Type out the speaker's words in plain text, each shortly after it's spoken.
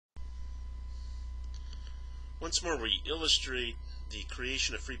Once more, we illustrate the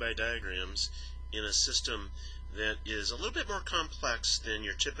creation of free body diagrams in a system that is a little bit more complex than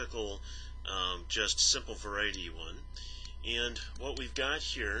your typical just simple variety one. And what we've got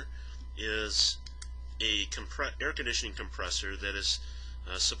here is a air conditioning compressor that is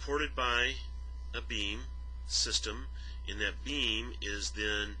supported by a beam system, and that beam is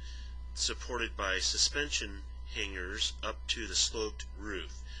then supported by suspension hangers up to the sloped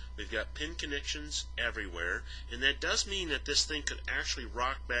roof. We've got pin connections everywhere, and that does mean that this thing could actually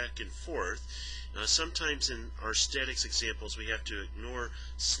rock back and forth. Sometimes in our statics examples we have to ignore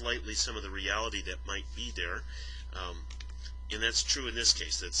slightly some of the reality that might be there. And that's true in this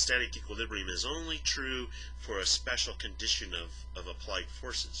case, that static equilibrium is only true for a special condition of applied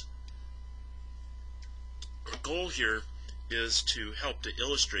forces. Our goal here is to help to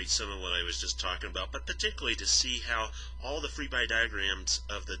illustrate some of what I was just talking about, but particularly to see how all the free body diagrams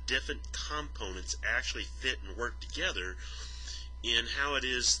of the different components actually fit and work together, and how it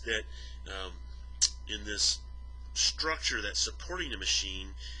is that in this structure that's supporting the machine,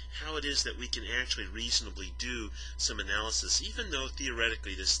 how it is that we can actually reasonably do some analysis, even though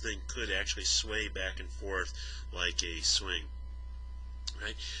theoretically this thing could actually sway back and forth like a swing.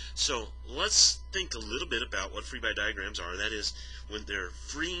 Right? So let's think a little bit about what free body diagrams are. That is, when they're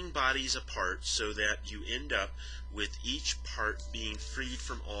freeing bodies apart so that you end up with each part being freed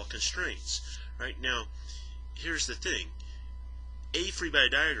from all constraints. Right? Now, here's the thing. A free body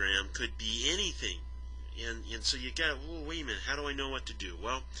diagram could be anything. And so you got, well, wait a minute, how do I know what to do?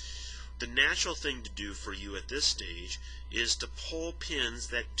 Well, the natural thing to do for you at this stage is to pull pins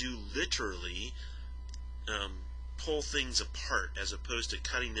that do literally pull things apart, as opposed to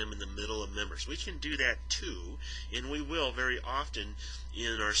cutting them in the middle of members. We can do that too, and we will very often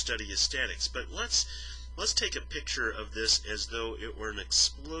in our study of statics. But let's take a picture of this as though it were an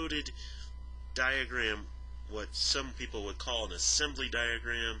exploded diagram, what some people would call an assembly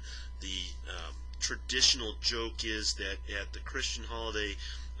diagram. The traditional joke is that at the Christian holiday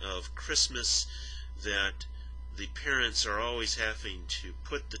of Christmas, that the parents are always having to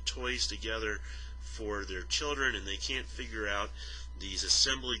put the toys together for their children, and they can't figure out these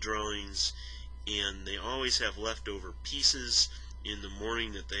assembly drawings, and they always have leftover pieces in the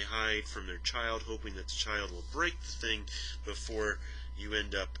morning that they hide from their child, hoping that the child will break the thing before you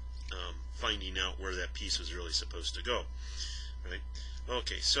end up finding out where that piece was really supposed to go. Right?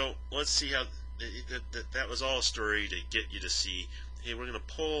 Okay, so let's see how that was all a story to get you to see, hey, we're going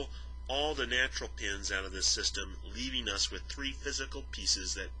to pull all the natural pins out of this system, leaving us with three physical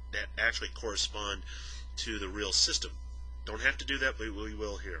pieces that actually correspond to the real system. Don't have to do that, but we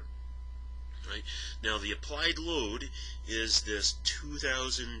will here. Right? Now, the applied load is this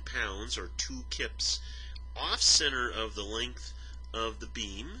 2,000 pounds, or 2 kips, off center of the length of the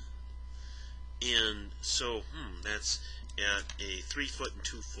beam. And so, that's at a 3-foot and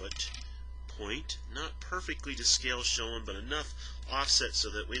 2-foot point. Not perfectly to scale shown, but enough offset so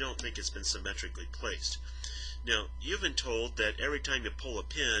that we don't think it's been symmetrically placed. Now, you've been told that every time you pull a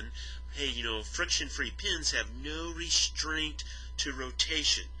pin, hey, you know, friction-free pins have no restraint to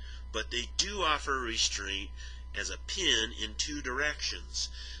rotation, but they do offer restraint as a pin in two directions.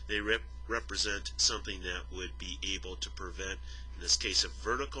 They represent something that would be able to prevent, in this case, a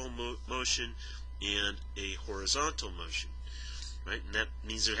vertical motion and a horizontal motion. Right? And that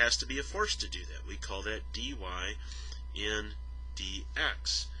means there has to be a force to do that. We call that dy and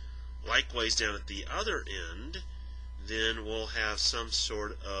dx. Likewise, down at the other end, then we'll have some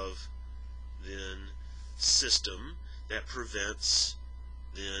sort of system that prevents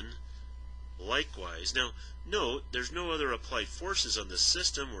likewise. Now, note, there's no other applied forces on the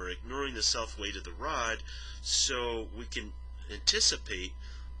system. We're ignoring the self-weight of the rod, so we can anticipate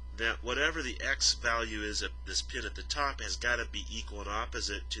that whatever the x value is at this pin at the top has got to be equal and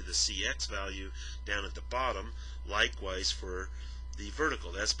opposite to the cx value down at the bottom. Likewise for the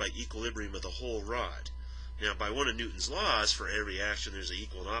vertical. That's by equilibrium of the whole rod. Now, by one of Newton's laws, for every reaction there's an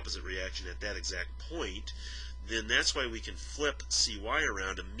equal and opposite reaction at that exact point. Then that's why we can flip cy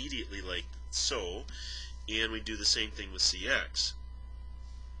around immediately like so, and we do the same thing with cx.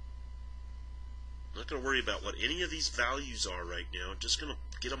 I'm not going to worry about what any of these values are right now. I'm just going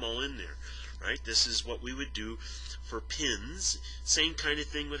to get them all in there. Right? This is what we would do for pins. Same kind of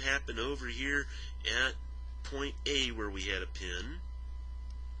thing would happen over here at point A where we had a pin.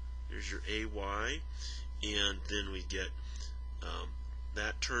 There's your AY. And then we get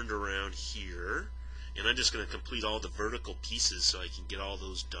that turned around here. And I'm just going to complete all the vertical pieces so I can get all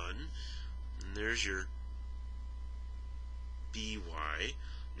those done. And there's your BY.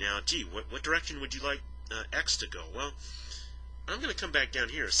 Now, gee, what direction would you like X to go? Well, I'm going to come back down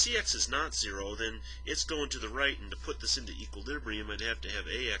here. If Cx is not 0, then it's going to the right, and to put this into equilibrium, I'd have to have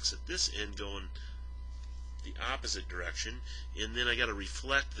Ax at this end going the opposite direction, and then I got to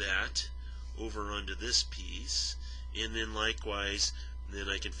reflect that over onto this piece, and then likewise, then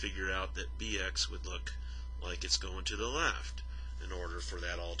I can figure out that Bx would look like it's going to the left in order for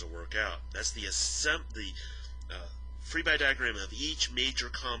that all to work out. That's the free body diagram of each major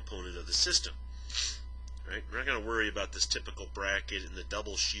component of the system. Right? We're not going to worry about this typical bracket and the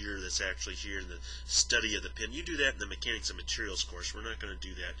double shear that's actually here in the study of the pin. You do that in the Mechanics of Materials course. We're not going to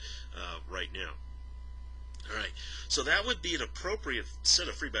do that right now. Alright, so that would be an appropriate set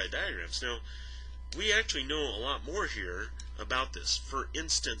of free body diagrams. Now, we actually know a lot more here about this. For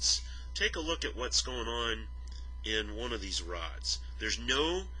instance, take a look at what's going on in one of these rods. There's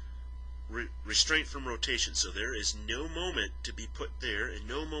no restraint from rotation, so there is no moment to be put there and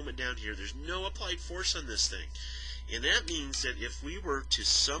no moment down here. There's no applied force on this thing. And that means that if we were to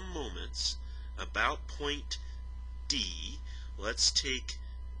sum moments about point D, let's take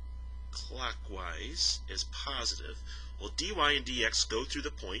clockwise as positive. Well, dy and dx go through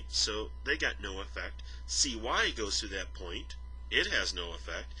the point, so they got no effect. Cy goes through that point, it has no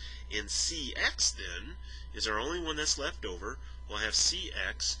effect. And Cx then is our only one that's left over. We'll have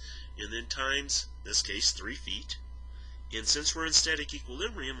Cx, and then times, in this case, 3 feet. And since we're in static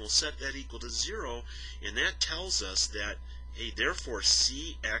equilibrium, we'll set that equal to 0, and that tells us that, hey, therefore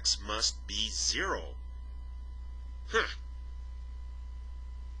Cx must be 0.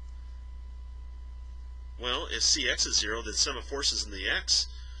 Well, if Cx is 0, then sum of forces in the x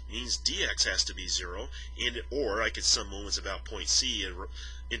means dx has to be 0, or I could sum moments about point C and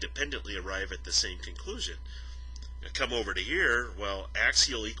independently arrive at the same conclusion. Now come over to here, well,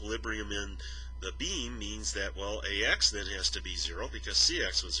 axial equilibrium in the beam means that, well, Ax then has to be 0 because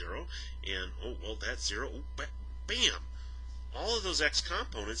Cx was 0, and, oh, well, that's 0, oh, bam! All of those x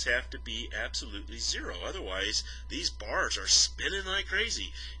components have to be absolutely 0. Otherwise, these bars are spinning like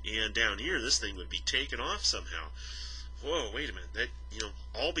crazy. And down here, this thing would be taken off somehow. Whoa, wait a minute. That,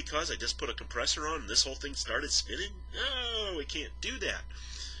 all because I just put a compressor on and this whole thing started spinning? No, we can't do that.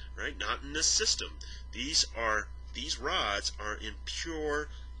 Right? Not in this system. These rods are in pure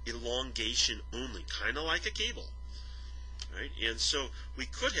elongation only, kind of like a cable. Right? And so we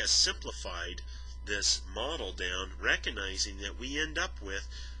could have simplified this model down, recognizing that we end up with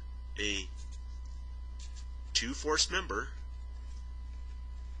a 2-force member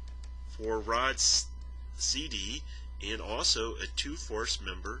for rod CD and also a 2-force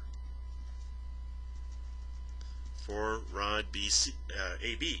member for rod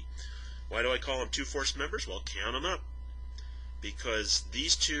AB. Why do I call them 2-force members? Well, count them up. Because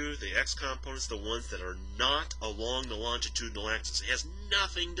these two, the x components, the ones that are not along the longitudinal axis, it has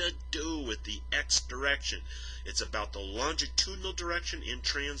nothing to do with the x direction. It's about the longitudinal direction and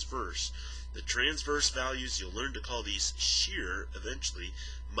transverse. The transverse values, you'll learn to call these shear eventually,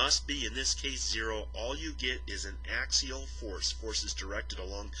 must be, in this case, 0. All you get is an axial force. Force is directed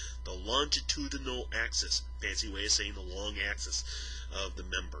along the longitudinal axis. Fancy way of saying the long axis of the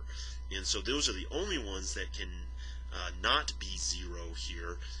member. And so those are the only ones that can not be 0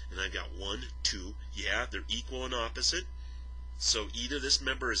 here. And I've got 1, 2. Yeah, they're equal and opposite. So either this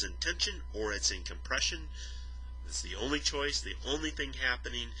member is in tension or it's in compression. It's the only choice, the only thing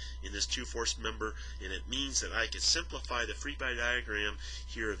happening in this 2-force member, and it means that I can simplify the free body diagram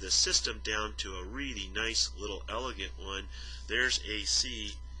here of this system down to a really nice little elegant one. There's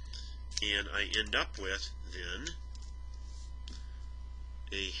AC, and I end up with then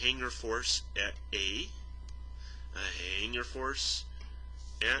a hanger force at A, a hanger force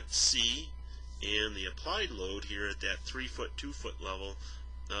at C, and the applied load here at that 3-foot, 2-foot level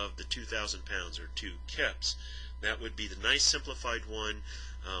of the 2,000 pounds, or 2 kips. That would be the nice simplified one.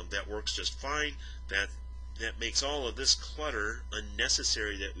 That works just fine. That makes all of this clutter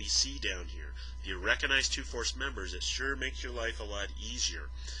unnecessary that we see down here. If you recognize 2-force members, it sure makes your life a lot easier.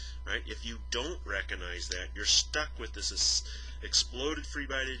 Right? If you don't recognize that, you're stuck with this exploded free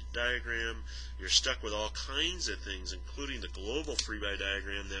body diagram. You're stuck with all kinds of things, including the global free body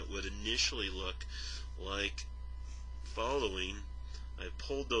diagram that would initially look like following. I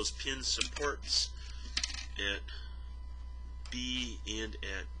pulled those pin supports at B and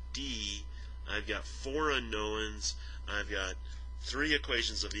at D. I've got 4 unknowns. I've got 3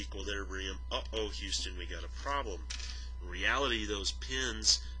 equations of equilibrium. Uh-oh, Houston, we got a problem. In reality, those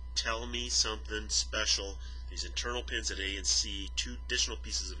pins tell me something special. These internal pins at A and C, 2 additional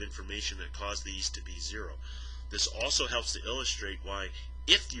pieces of information that cause these to be 0. This also helps to illustrate why,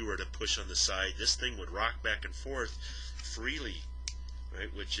 if you were to push on the side, this thing would rock back and forth freely,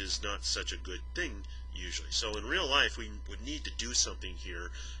 right? Which is not such a good thing usually. So in real life, we would need to do something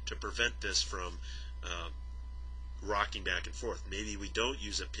here to prevent this from rocking back and forth. Maybe we don't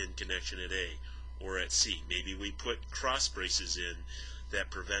use a pin connection at A or at C. Maybe we put cross braces in that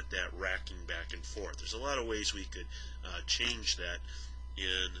prevent that racking back and forth. There's a lot of ways we could change that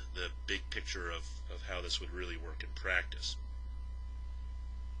in the big picture of how this would really work in practice.